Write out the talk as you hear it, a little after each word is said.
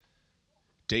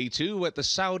Day 2 at the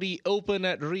Saudi Open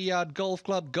at Riyadh Golf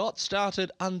Club got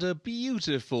started under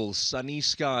beautiful sunny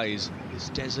skies this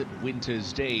desert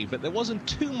winter's day, but there wasn't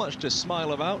too much to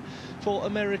smile about for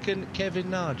American Kevin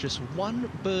Na. Just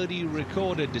one birdie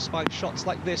recorded despite shots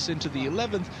like this into the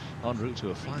 11th en route to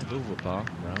a 5-over par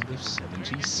round of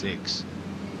 76.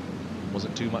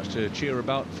 Wasn't too much to cheer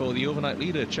about for the overnight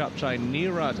leader, Chapchai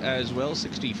Neerat, as well.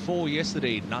 64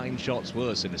 yesterday, 9 shots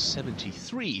worse, and a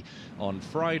 73 on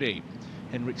Friday.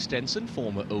 Henrik Stenson,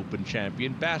 former Open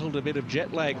champion, battled a bit of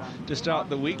jet lag to start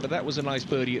the week, but that was a nice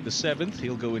birdie at the 7th.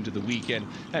 He'll go into the weekend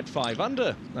at 5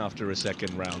 under after a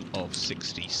second round of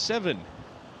 67.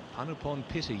 Anupon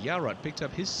Pitayarut picked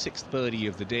up his 6th birdie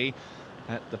of the day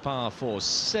at the par 4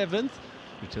 7th,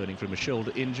 returning from a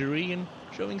shoulder injury and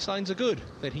showing signs of good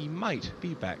that he might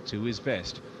be back to his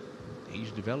best.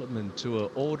 Age development to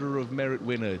an Order of Merit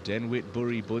winner, Denwit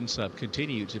Buri Bunsab,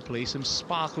 continued to play some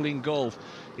sparkling golf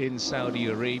in Saudi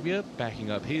Arabia, backing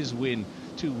up his win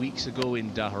 2 weeks ago in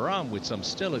Dhahran with some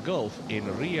stellar golf in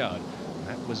Riyadh.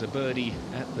 That was a birdie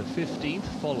at the 15th,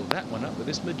 followed that one up with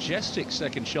this majestic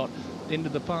second shot into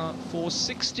the par 4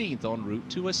 16th en route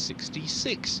to a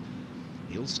 66.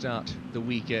 He'll start the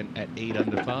weekend at 8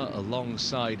 under par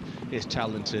alongside his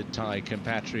talented Thai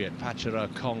compatriot Pachara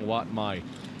Kongwatmai.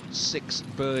 6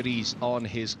 birdies on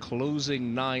his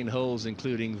closing 9 holes,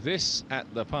 including this at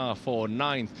the par 4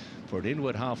 9th for an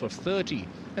inward half of 30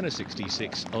 and a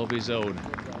 66 of his own.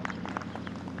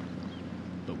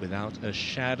 But without a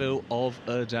shadow of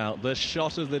a doubt, the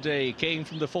shot of the day came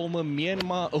from the former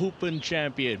Myanmar Open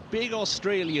champion, big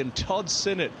Australian Todd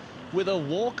Sinnott, with a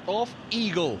walk-off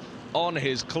eagle on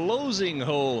his closing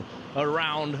hole, a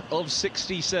round of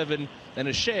 67 and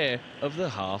a share of the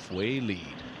halfway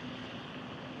lead.